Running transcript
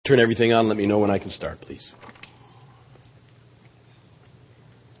turn everything on. Let me know when I can start, please.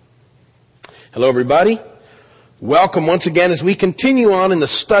 Hello, everybody. Welcome once again as we continue on in the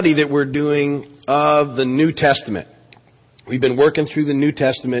study that we're doing of the New Testament. We've been working through the New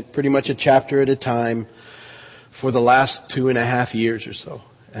Testament pretty much a chapter at a time for the last 2.5 years or so.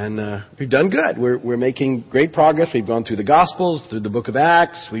 And we've done good. We're making great progress. We've gone through the Gospels, through the book of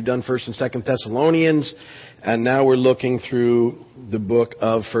Acts. We've done 1st and 2nd Thessalonians. And now we're looking through the book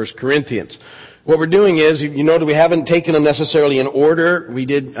of 1 Corinthians. What we're doing is, you know that we haven't taken them necessarily in order. We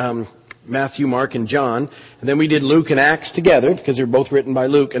did Matthew, Mark, and John. And then we did Luke and Acts together because they're both written by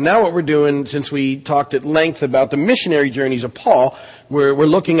Luke. And now what we're doing, since we talked at length about the missionary journeys of Paul, we're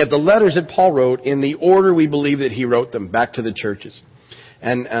looking at the letters that Paul wrote in the order we believe that he wrote them back to the churches.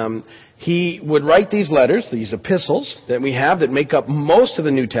 And he would write these letters, these epistles that we have that make up most of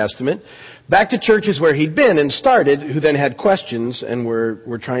the New Testament, back to churches where he'd been and started, who then had questions and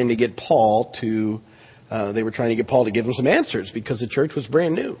were trying to get Paul to give them some answers because the church was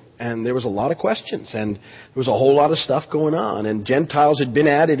brand new and there was a lot of questions and there was a whole lot of stuff going on and Gentiles had been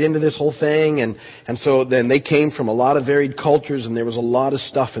added into this whole thing and so then they came from a lot of varied cultures and there was a lot of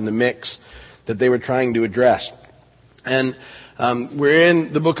stuff in the mix that they were trying to address. And we're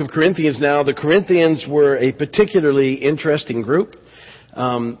in the book of Corinthians now. The Corinthians were a particularly interesting group.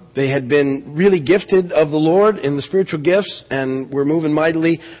 They had been really gifted of the Lord in the spiritual gifts and were moving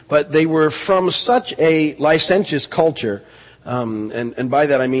mightily, but they were from such a licentious culture, and by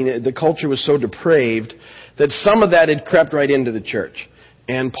that I mean the culture was so depraved that some of that had crept right into the church.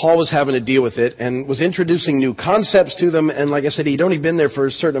 And Paul was having to deal with it and was introducing new concepts to them. And like I said, he'd only been there for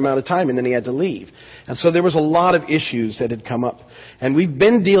a certain amount of time and then he had to leave. And so there was a lot of issues that had come up. And we've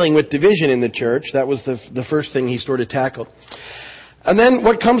been dealing with division in the church. That was the first thing he sort of tackled. And then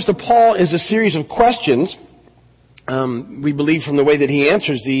what comes to Paul is a series of questions, we believe from the way that he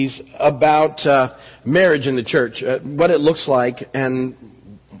answers these, about marriage in the church, what it looks like and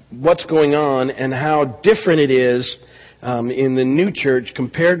what's going on and how different it is in the new church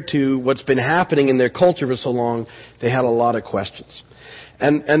compared to what's been happening in their culture for so long. They had a lot of questions.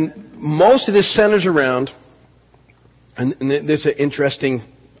 And most of this centers around, and this is an interesting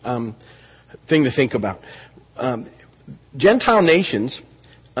thing to think about. Gentile nations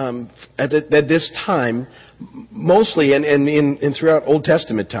at this time, mostly and throughout Old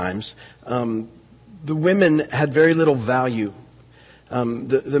Testament times, the women had very little value.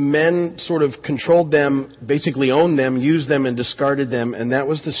 The men sort of controlled them, basically owned them, used them, and discarded them, and that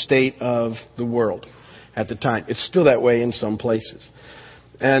was the state of the world at the time. It's still that way in some places.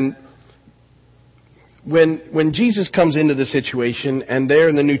 And when Jesus comes into the situation, and there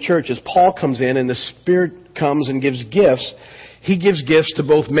in the new church, as Paul comes in and the Spirit comes and gives gifts, he gives gifts to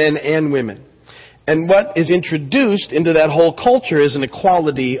both men and women. And what is introduced into that whole culture is an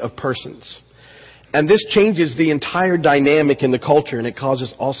equality of persons. And this changes the entire dynamic in the culture, and it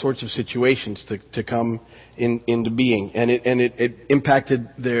causes all sorts of situations to come into being. And it impacted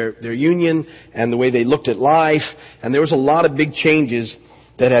their union and the way they looked at life. And there was a lot of big changes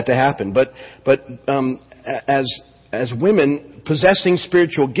that had to happen. But as women possessing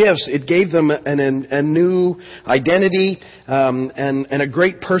spiritual gifts, it gave them a new identity and a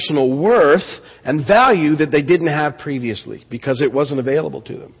great personal worth and value that they didn't have previously because it wasn't available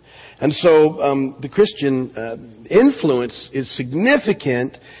to them. And so the Christian influence is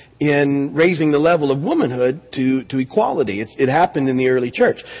significant in raising the level of womanhood to equality. It happened in the early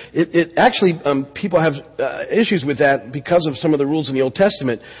church. It actually, people have issues with that because of some of the rules in the Old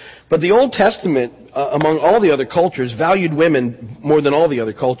Testament. But the Old Testament, among all the other cultures, valued women more than all the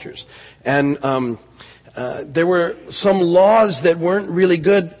other cultures. And there were some laws that weren't really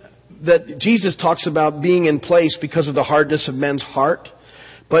good that Jesus talks about being in place because of the hardness of men's heart.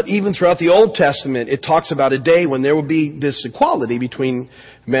 But even throughout the Old Testament, it talks about a day when there will be this equality between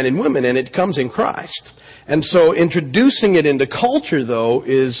men and women, and it comes in Christ. And so introducing it into culture, though,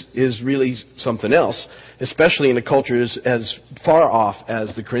 is really something else, especially in a culture as far off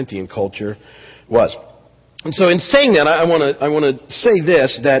as the Corinthian culture was. And so in saying that, I want to say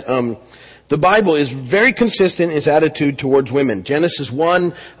this, that the Bible is very consistent in its attitude towards women. Genesis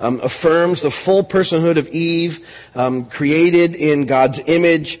 1 affirms the full personhood of Eve, created in God's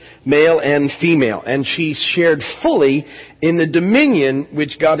image, male and female. And she shared fully in the dominion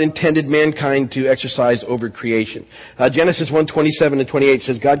which God intended mankind to exercise over creation. Genesis 1:27-28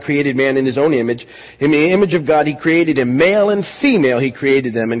 says, God created man in his own image. In the image of God he created him, male and female he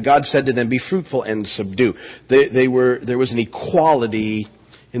created them. And God said to them, be fruitful and subdue. There was an equality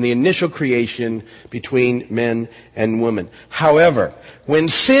in the initial creation between men and women. However, when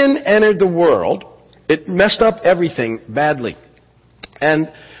sin entered the world, it messed up everything badly.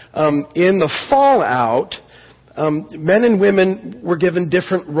 And in the fallout, men and women were given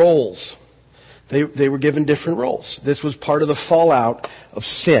different roles. They were given different roles. This was part of the fallout of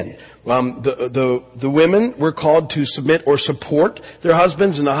sin. The women were called to submit or support their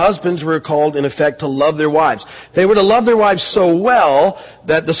husbands, and the husbands were called, in effect, to love their wives. They were to love their wives so well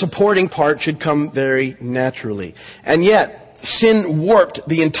that the supporting part should come very naturally. And yet, sin warped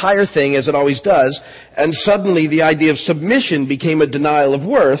the entire thing, as it always does, and suddenly the idea of submission became a denial of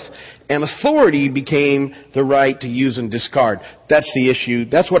worth, and authority became the right to use and discard. That's the issue.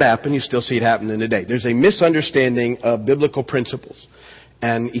 That's what happened. You still see it happening today. There's a misunderstanding of biblical principles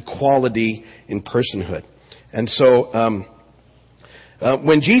and equality in personhood. And so,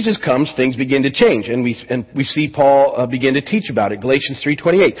 when Jesus comes, things begin to change, and we see Paul begin to teach about it. Galatians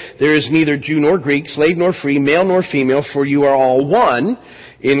 3:28. There is neither Jew nor Greek, slave nor free, male nor female, for you are all one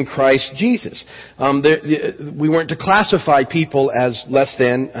in Christ Jesus. We weren't to classify people as less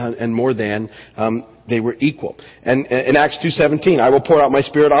than and more than. They were equal. And in Acts 2:17, I will pour out my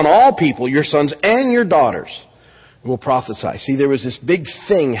Spirit on all people, your sons and your daughters will prophesy. See, there was this big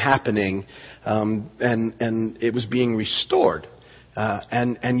thing happening, and it was being restored.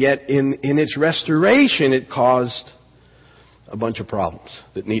 And yet in its restoration, it caused a bunch of problems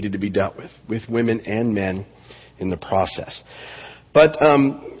that needed to be dealt with women and men in the process. But,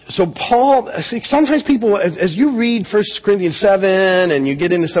 so Paul, sometimes people, as you read 1 Corinthians 7 and you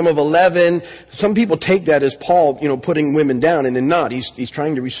get into some of 11, some people take that as Paul, putting women down, and then not. He's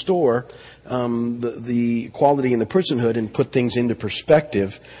trying to restore the equality and the personhood and put things into perspective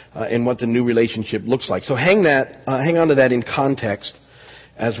in what the new relationship looks like. So hang on to that in context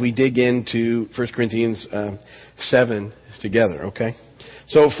as we dig into 1 Corinthians 7 together, okay?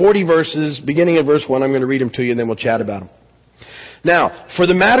 So 40 verses, beginning at verse 1, I'm going to read them to you and then we'll chat about them. Now, for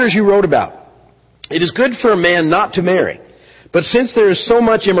the matters you wrote about, it is good for a man not to marry. But since there is so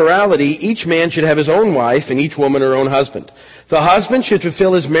much immorality, each man should have his own wife and each woman her own husband. The husband should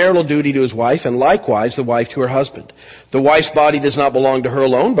fulfill his marital duty to his wife, and likewise the wife to her husband. The wife's body does not belong to her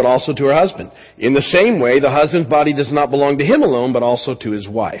alone, but also to her husband. In the same way, the husband's body does not belong to him alone, but also to his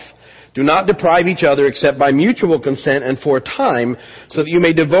wife. Do not deprive each other except by mutual consent and for a time, so that you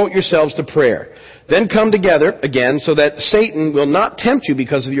may devote yourselves to prayer. Then come together again so that Satan will not tempt you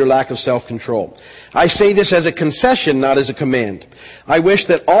because of your lack of self-control. I say this as a concession, not as a command. I wish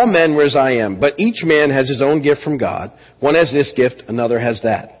that all men were as I am, but each man has his own gift from God. One has this gift, another has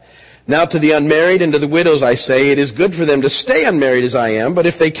that. Now to the unmarried and to the widows I say, it is good for them to stay unmarried as I am, but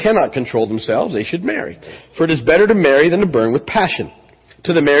if they cannot control themselves, they should marry. For it is better to marry than to burn with passion.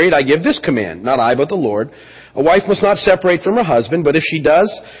 To the married I give this command, not I but the Lord. A wife must not separate from her husband, but if she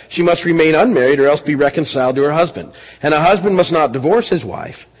does, she must remain unmarried or else be reconciled to her husband. And a husband must not divorce his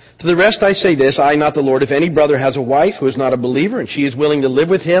wife. To the rest I say this, I, not the Lord, if any brother has a wife who is not a believer and she is willing to live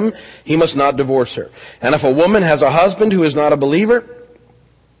with him, he must not divorce her. And if a woman has a husband who is not a believer,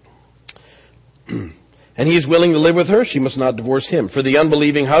 and he is willing to live with her, she must not divorce him. For the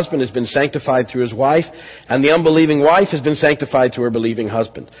unbelieving husband has been sanctified through his wife, and the unbelieving wife has been sanctified through her believing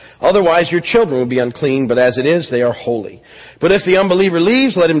husband. Otherwise your children will be unclean, but as it is, they are holy. But if the unbeliever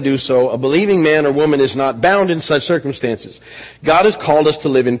leaves, let him do so. A believing man or woman is not bound in such circumstances. God has called us to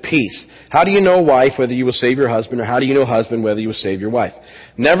live in peace. How do you know, wife, whether you will save your husband, or how do you know, husband, whether you will save your wife?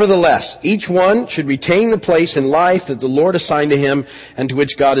 Nevertheless, each one should retain the place in life that the Lord assigned to him and to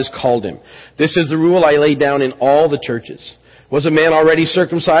which God has called him. This is the rule I lay down in all the churches. Was a man already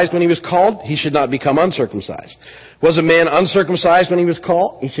circumcised when he was called? He should not become uncircumcised. Was a man uncircumcised when he was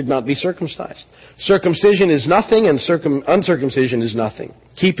called? He should not be circumcised. Circumcision is nothing and uncircumcision is nothing.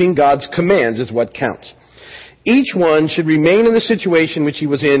 Keeping God's commands is what counts. Each one should remain in the situation which he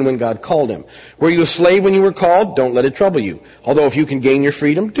was in when God called him. Were you a slave when you were called? Don't let it trouble you. Although if you can gain your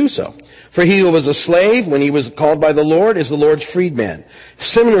freedom, do so. For he who was a slave when he was called by the Lord is the Lord's freedman.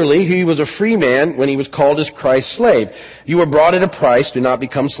 Similarly, he was a free man when he was called as Christ's slave. You were bought at a price. Do not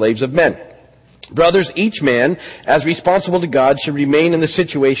become slaves of men. Brothers, each man, as responsible to God, should remain in the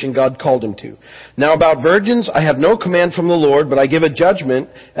situation God called him to. Now about virgins, I have no command from the Lord, but I give a judgment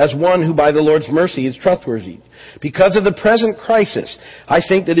as one who by the Lord's mercy is trustworthy. Because of the present crisis, I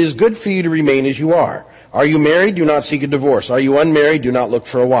think that it is good for you to remain as you are. Are you married? Do not seek a divorce. Are you unmarried? Do not look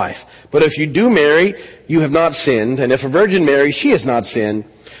for a wife. But if you do marry, you have not sinned, and if a virgin marries, she has not sinned.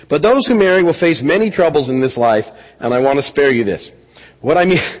 But those who marry will face many troubles in this life, and I want to spare you this. What I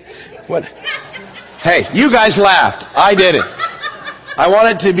mean... What? Hey, you guys laughed. I didn't. I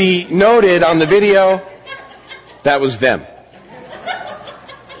want it to be noted on the video, that was them.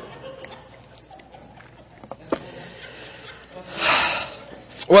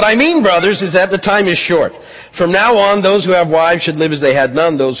 What I mean, brothers, is that the time is short. From now on, those who have wives should live as they had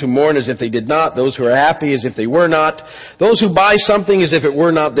none, those who mourn as if they did not, those who are happy as if they were not, those who buy something as if it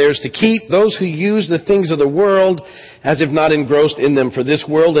were not theirs to keep, those who use the things of the world as if not engrossed in them, for this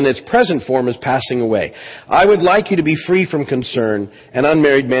world in its present form is passing away. I would like you to be free from concern. An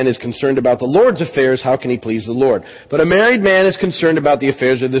unmarried man is concerned about the Lord's affairs. How can he please the Lord? But a married man is concerned about the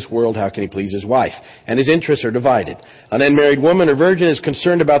affairs of this world. How can he please his wife? And his interests are divided. An unmarried woman or virgin is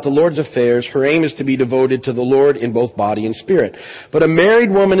concerned about the Lord's affairs. Her aim is to be devoted to the Lord in both body and spirit. But a married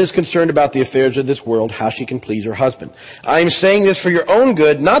woman is concerned about the affairs of this world, how she can please her husband. I am saying this for your own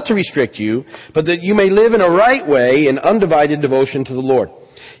good, not to restrict you, but that you may live in a right way in undivided devotion to the Lord.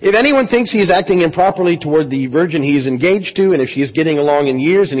 If anyone thinks he is acting improperly toward the virgin he is engaged to, and if she is getting along in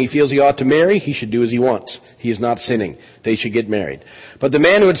years and he feels he ought to marry, he should do as he wants. He is not sinning. They should get married. But the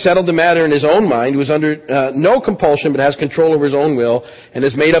man who had settled the matter in his own mind, who is under no compulsion but has control over his own will, and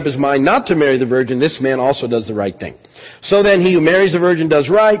has made up his mind not to marry the virgin, this man also does the right thing. So then he who marries the virgin does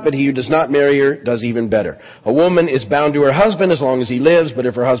right, but he who does not marry her does even better. A woman is bound to her husband as long as he lives, but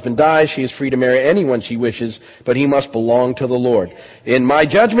if her husband dies, she is free to marry anyone she wishes, but he must belong to the Lord. In my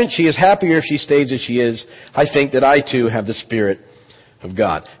judgment, she is happier if she stays as she is. I think that I too have the Spirit of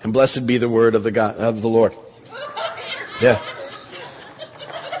God. And blessed be the word of the Lord. Yeah.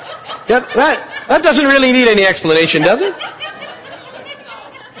 Yeah, that doesn't really need any explanation, does it?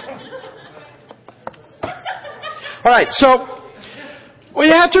 All right, so what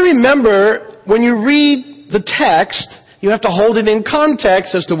you have to remember when you read the text, you have to hold it in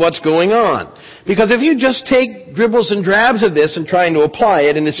context as to what's going on. Because if you just take dribbles and drabs of this and trying to apply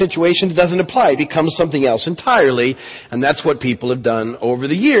it in a situation that doesn't apply, it becomes something else entirely. And that's what people have done over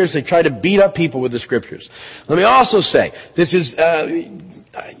the years. They try to beat up people with the Scriptures. Let me also say, this is,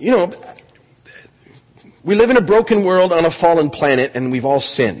 we live in a broken world on a fallen planet, and we've all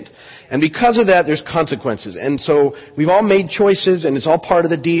sinned. And because of that, there's consequences. And so we've all made choices, and it's all part of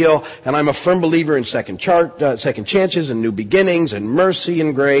the deal. And I'm a firm believer in second chances and new beginnings and mercy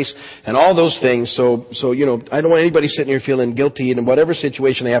and grace and all those things. So I don't want anybody sitting here feeling guilty in whatever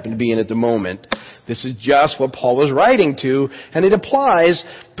situation they happen to be in at the moment. This is just what Paul was writing to, and it applies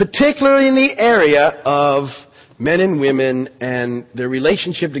particularly in the area of men and women and their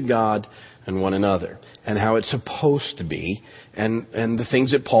relationship to God and one another, and how it's supposed to be, and the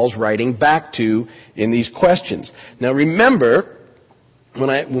things that Paul's writing back to in these questions. Now remember,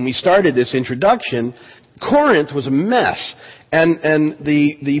 when we started this introduction, Corinth was a mess. And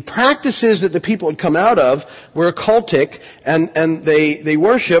the practices that the people had come out of were occultic, and they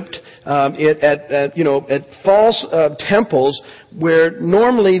worshipped at false temples where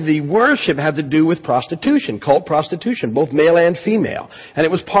normally the worship had to do with prostitution, cult prostitution, both male and female. And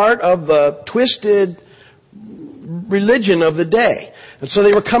it was part of the twisted religion of the day. And so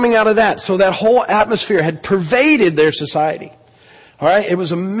they were coming out of that. So that whole atmosphere had pervaded their society. All right? It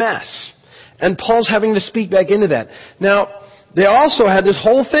was a mess. And Paul's having to speak back into that. Now, they also had this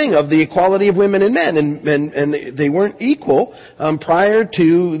whole thing of the equality of women and men, and they weren't equal prior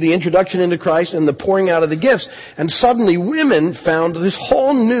to the introduction into Christ and the pouring out of the gifts. And suddenly women found this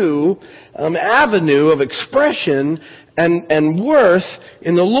whole new avenue of expression and worth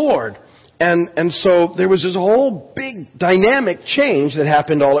in the Lord. And so there was this whole big dynamic change that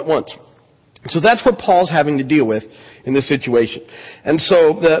happened all at once. So that's what Paul's having to deal with in this situation. And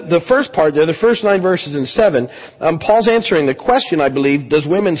so the first part there, the first 9 verses and 7, Paul's answering the question, I believe, does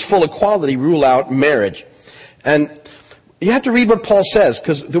women's full equality rule out marriage? And you have to read what Paul says,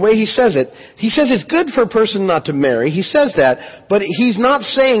 because the way he says it's good for a person not to marry. He says that, but he's not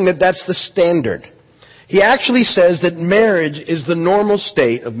saying that that's the standard. He actually says that marriage is the normal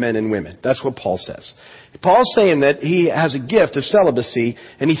state of men and women. That's what Paul says. Paul's saying that he has a gift of celibacy,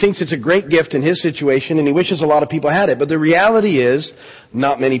 and he thinks it's a great gift in his situation, and he wishes a lot of people had it. But the reality is,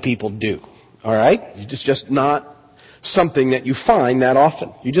 not many people do. All right? It's just not something that you find that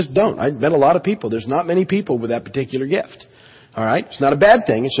often. You just don't. I've met a lot of people. There's not many people with that particular gift. All right? It's not a bad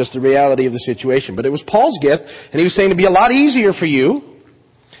thing. It's just the reality of the situation. But it was Paul's gift, and he was saying it'd be a lot easier for you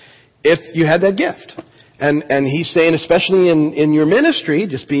if you had that gift. And he's saying, especially in your ministry,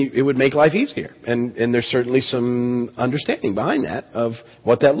 it would make life easier. And there's certainly some understanding behind that of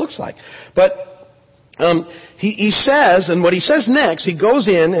what that looks like. But he says, and what he says next, he goes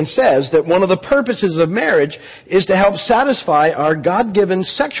in and says that one of the purposes of marriage is to help satisfy our God-given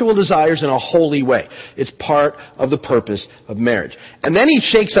sexual desires in a holy way. It's part of the purpose of marriage. And then he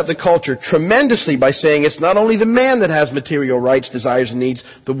shakes up the culture tremendously by saying it's not only the man that has material rights, desires, and needs,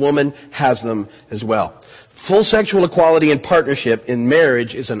 the woman has them as well. Full sexual equality and partnership in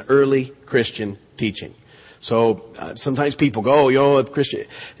marriage is an early Christian teaching. So sometimes people go, Christian,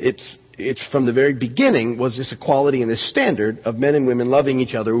 it's from the very beginning was this equality and this standard of men and women loving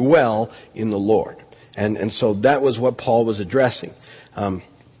each other well in the Lord. And so that was what Paul was addressing.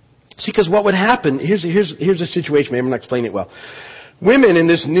 See, because what would happen, here's a situation, maybe I'm not explaining it well. Women in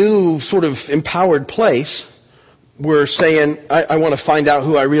this new sort of empowered place were saying, I want to find out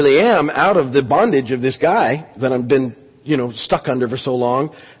who I really am out of the bondage of this guy that I've been, stuck under for so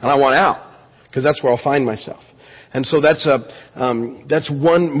long, and I want out, because that's where I'll find myself. And so that's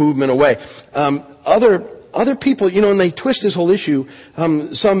one movement away. Other people, and they twist this whole issue.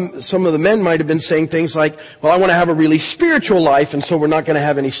 Some of the men might have been saying things like, well, I want to have a really spiritual life, and so we're not going to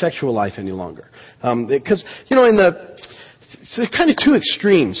have any sexual life any longer. Because, it's kind of two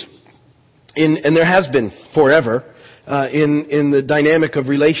extremes. And there has been forever, in the dynamic of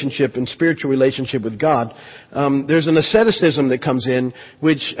relationship and spiritual relationship with God. There's an asceticism that comes in,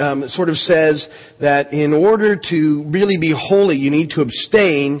 which sort of says that in order to really be holy, you need to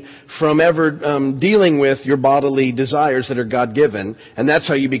abstain from ever dealing with your bodily desires that are God-given, and that's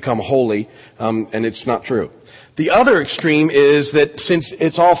how you become holy, and it's not true. The other extreme is that since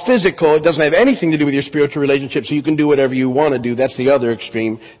it's all physical, it doesn't have anything to do with your spiritual relationship, so you can do whatever you want to do. That's the other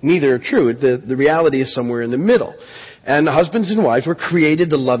extreme. Neither are true. The reality is somewhere in the middle. And husbands and wives were created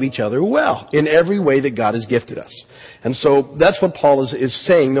to love each other well in every way that God has gifted us. And so that's what Paul is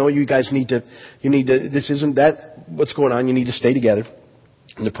saying. No, you guys need to, this isn't that what's going on. You need to stay together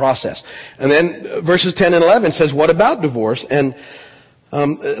in the process. And then verses 10 and 11 says, what about divorce? And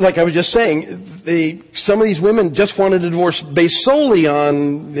like I was just saying, some of these women just wanted a divorce based solely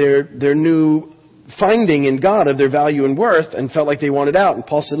on their new finding in God of their value and worth and felt like they wanted out. And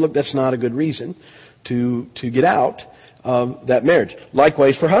Paul said, look, that's not a good reason to get out of that marriage.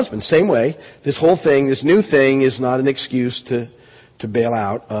 Likewise for husbands, same way. This whole thing, this new thing is not an excuse to bail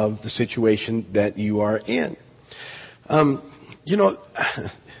out of the situation that you are in.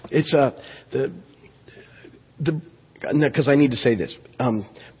 It's because I need to say this.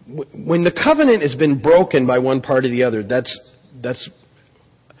 When the covenant has been broken by one part or the other, that's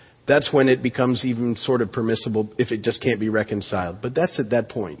when it becomes even sort of permissible if it just can't be reconciled. But that's at that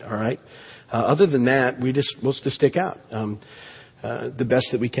point, all right? Other than that, we're supposed to stick out the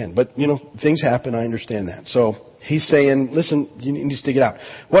best that we can. But, things happen. I understand that. So he's saying, listen, you need to stick it out.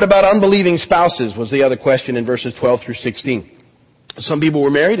 What about unbelieving spouses was the other question in verses 12 through 16. Some people were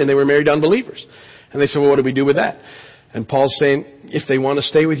married, and they were married to unbelievers. And they said, well, what do we do with that? And Paul's saying, if they want to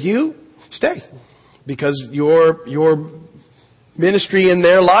stay with you, stay. Because your ministry in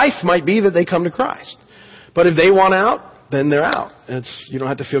their life might be that they come to Christ. But if they want out, then they're out. You don't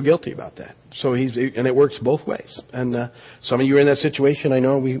have to feel guilty about that. So and it works both ways. And some of you are in that situation. I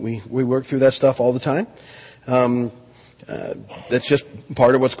know we work through that stuff all the time. That's just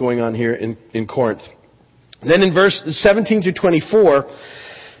part of what's going on here in Corinth. Then in verse 17 through 24,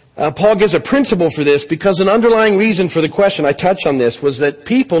 Paul gives a principle for this because an underlying reason for the question, I touched on this, was that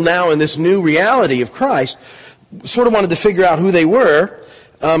people now in this new reality of Christ sort of wanted to figure out who they were,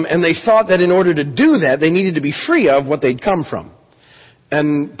 and they thought that in order to do that, they needed to be free of what they'd come from.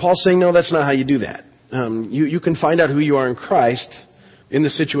 And Paul's saying, no, that's not how you do that. You can find out who you are in Christ in the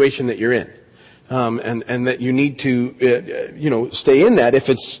situation that you're in. And that you need to, stay in that if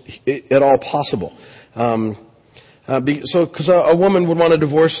it's at all possible. Because a woman would want a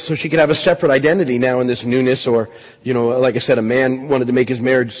divorce so she could have a separate identity now in this newness, or, like I said, a man wanted to make his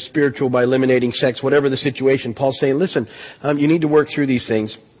marriage spiritual by eliminating sex, whatever the situation. Paul's saying, listen, you need to work through these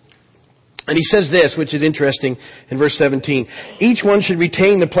things. And he says this, which is interesting, in verse 17. Each one should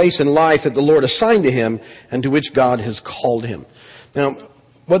retain the place in life that the Lord assigned to him and to which God has called him. Now,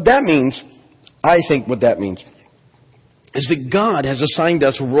 what that means, I think what that means, is that God has assigned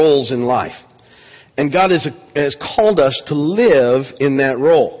us roles in life. And God has called us to live in that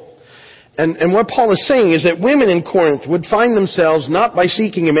role. And what Paul is saying is that women in Corinth would find themselves not by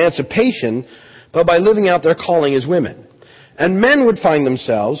seeking emancipation, but by living out their calling as women. And men would find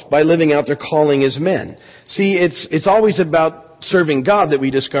themselves by living out their calling as men. See, it's always about serving God that we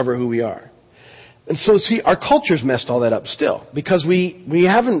discover who we are. And so, see, our culture's messed all that up still. Because we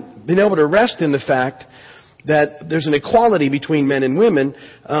haven't been able to rest in the fact that there's an equality between men and women,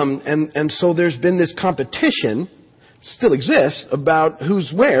 and so there's been this competition, still exists, about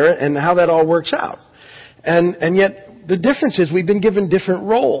who's where and how that all works out. And yet, the difference is we've been given different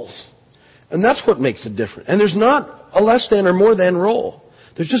roles. And that's what makes it different. And there's not a less than or more than role.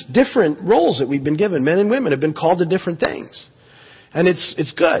 There's just different roles that we've been given. Men and women have been called to different things. And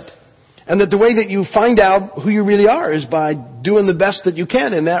it's good. And that the way that you find out who you really are is by doing the best that you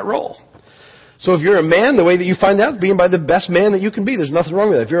can in that role. So if you're a man, the way that you find out is being by the best man that you can be. There's nothing wrong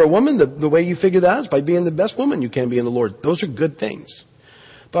with that. If you're a woman, the way you figure that out is by being the best woman you can be in the Lord. Those are good things.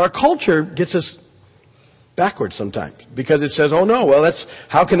 But our culture gets us backwards sometimes because it says, oh no, well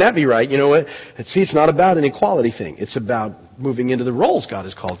how can that be right? You know what? See, it's not about an equality thing. It's about moving into the roles God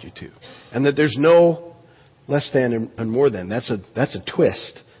has called you to. And that there's no less than and more than. That's a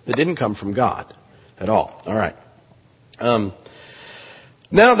twist that didn't come from God at all. All right.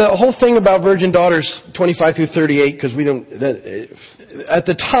 Now the whole thing about virgin daughters 25 through 38, because at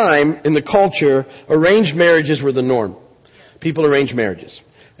the time in the culture, arranged marriages were the norm. People arranged marriages.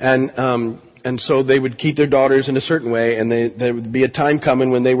 And so they would keep their daughters in a certain way, and there would be a time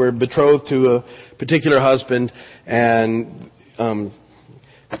coming when they were betrothed to a particular husband, and when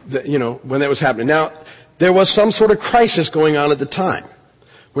that was happening. Now, there was some sort of crisis going on at the time.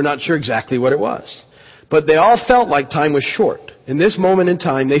 We're not sure exactly what it was. But they all felt like time was short. In this moment in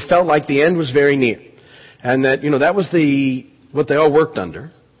time, they felt like the end was very near. And that, that was what they all worked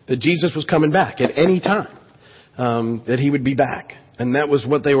under, that Jesus was coming back at any time, that he would be back. And that was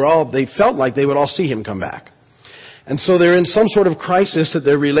what they felt like they would all see him come back. And so they're in some sort of crisis that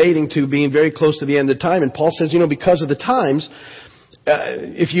they're relating to being very close to the end of time. And Paul says, because of the times,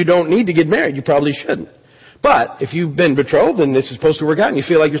 if you don't need to get married, you probably shouldn't. But if you've been betrothed and this is supposed to work out and you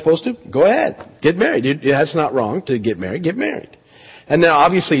feel like you're supposed to, go ahead. Get married. That's not wrong to get married. Get married. And now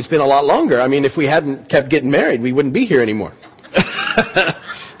obviously it's been a lot longer. I mean, if we hadn't kept getting married, we wouldn't be here anymore.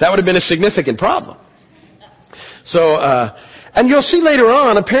 That would have been a significant problem. So, and you'll see later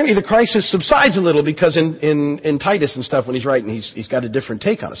on, apparently the crisis subsides a little because in Titus and stuff when he's writing, he's got a different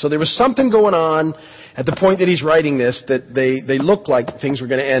take on it. So there was something going on at the point that he's writing this that they looked like things were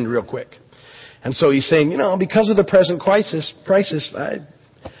going to end real quick. And so he's saying, because of the present crisis,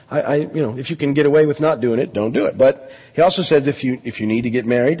 if you can get away with not doing it, don't do it. But he also says if you need to get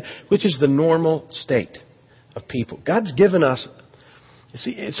married, which is the normal state of people. God's given us,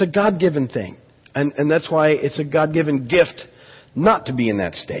 it's a God-given thing. And that's why it's a God-given gift not to be in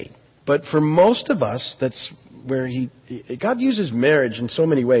that state. But for most of us, that's where God uses marriage in so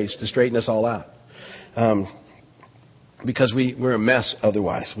many ways to straighten us all out. Because we're a mess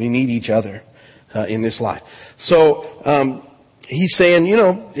otherwise. We need each other in this life. So he's saying,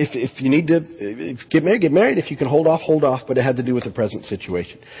 if you need to get married, get married. If you can hold off. But it had to do with the present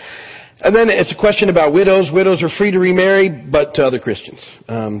situation. And then it's a question about widows. Widows are free to remarry, but to other Christians.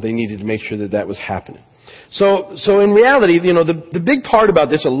 They needed to make sure that was happening. So in reality, the big part about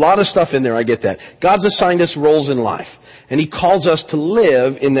this, a lot of stuff in there, I get that. God's assigned us roles in life. And he calls us to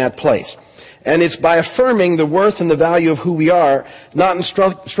live in that place. And it's by affirming the worth and the value of who we are, not in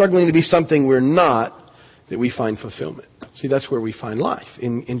struggling to be something we're not, that we find fulfillment. See, that's where we find life,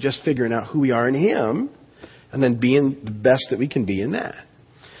 in just figuring out who we are in him, and then being the best that we can be in that.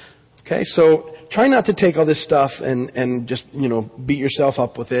 Okay, so try not to take all this stuff and just, beat yourself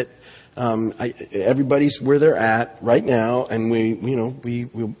up with it. Everybody's where they're at right now, and we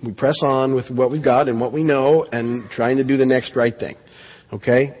press on with what we've got and what we know, and trying to do the next right thing.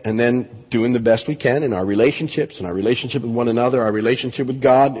 Okay? And then doing the best we can in our relationships, in our relationship with one another, our relationship with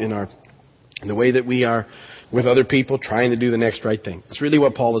God, in the way that we are with other people, trying to do the next right thing. That's really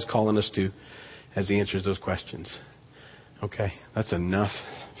what Paul is calling us to as he answers those questions. Okay? That's enough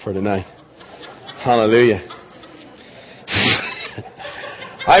for tonight. Hallelujah.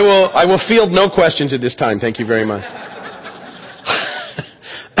 I will field no questions at this time. Thank you very much.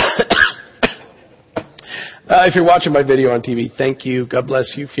 If you're watching my video on TV, thank you. God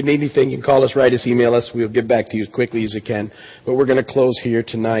bless you. If you need anything, you can call us, write us, email us. We'll get back to you as quickly as we can. But we're going to close here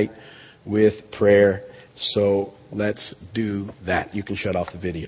tonight with prayer. So let's do that. You can shut off the video.